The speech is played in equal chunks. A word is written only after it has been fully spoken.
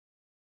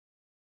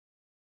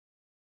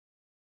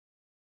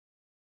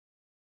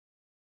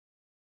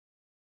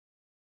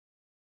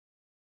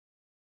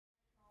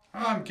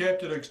I'm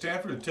Capt at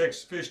Stanford with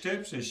Texas Fish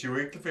Tips. This is your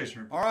weekly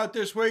fishing report. All right,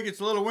 this week it's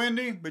a little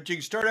windy, but you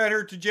can start out here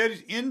at the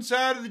jetties.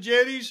 Inside of the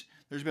jetties,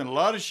 there's been a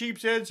lot of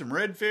sheep's head, some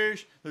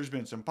redfish. There's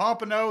been some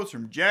pompano,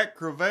 some jack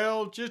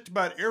crevalle, just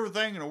about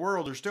everything in the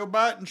world. They're still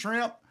biting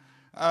shrimp.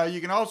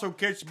 You can also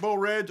catch the bull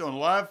reds on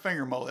live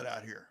finger mullet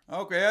out here.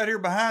 Okay, out here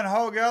behind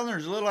Hog Island,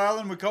 there's a little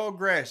island we call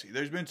Grassy.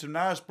 There's been some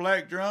nice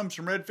black drums,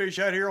 some redfish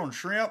out here on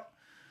shrimp.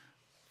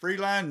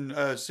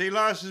 Freeline sea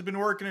lice has been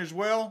working as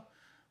well.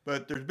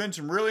 But there's been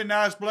some really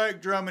nice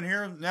black drum in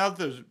here. Now that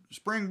the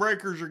spring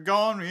breakers are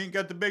gone, we ain't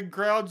got the big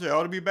crowds, they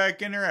ought to be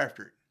back in there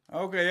after it.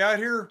 Okay, out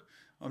here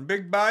on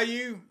Big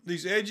Bayou,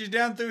 these edges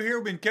down through here,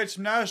 we've been catching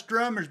some nice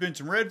drum. There's been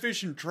some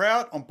redfish and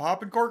trout on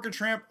popping cork and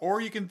shrimp,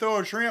 or you can throw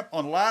a shrimp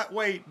on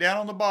lightweight down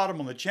on the bottom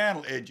on the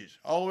channel edges,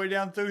 all the way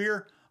down through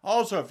here.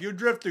 Also, if you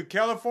drift through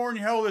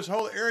California, this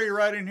whole area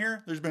right in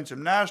here, there's been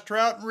some nice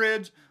trout and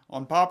reds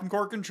on popping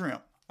cork and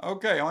shrimp.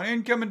 Okay, on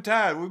incoming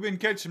tide, we've been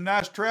catching some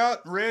nice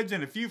trout, reds,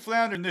 and a few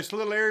flounder in this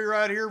little area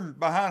right here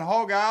behind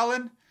Hog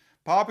Island.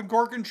 Popping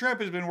cork and shrimp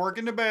has been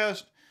working the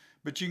best,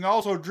 but you can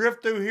also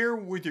drift through here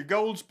with your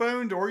gold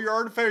spoons or your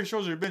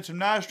artificials. There's been some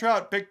nice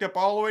trout picked up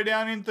all the way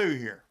down in through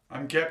here.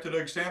 I'm Capt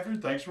at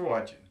Stanford. Thanks for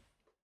watching.